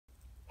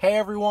Hey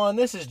everyone,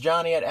 this is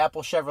Johnny at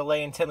Apple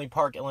Chevrolet in Tinley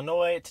Park,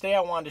 Illinois. Today I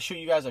wanted to show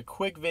you guys a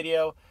quick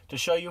video to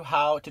show you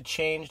how to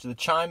change the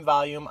chime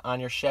volume on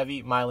your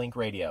Chevy MyLink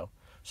radio.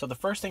 So the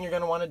first thing you're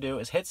going to want to do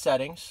is hit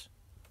settings.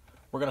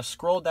 We're going to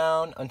scroll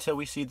down until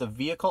we see the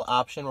vehicle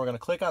option. We're going to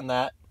click on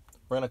that.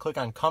 We're going to click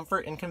on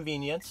comfort and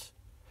convenience.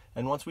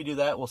 And once we do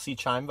that, we'll see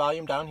chime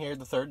volume down here,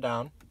 the third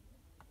down.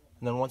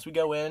 And then once we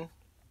go in,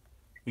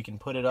 we can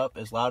put it up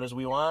as loud as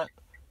we want.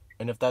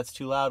 And if that's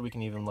too loud, we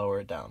can even lower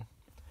it down.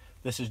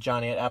 This is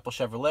Johnny at Apple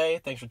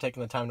Chevrolet. Thanks for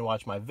taking the time to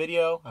watch my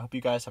video. I hope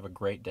you guys have a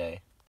great day.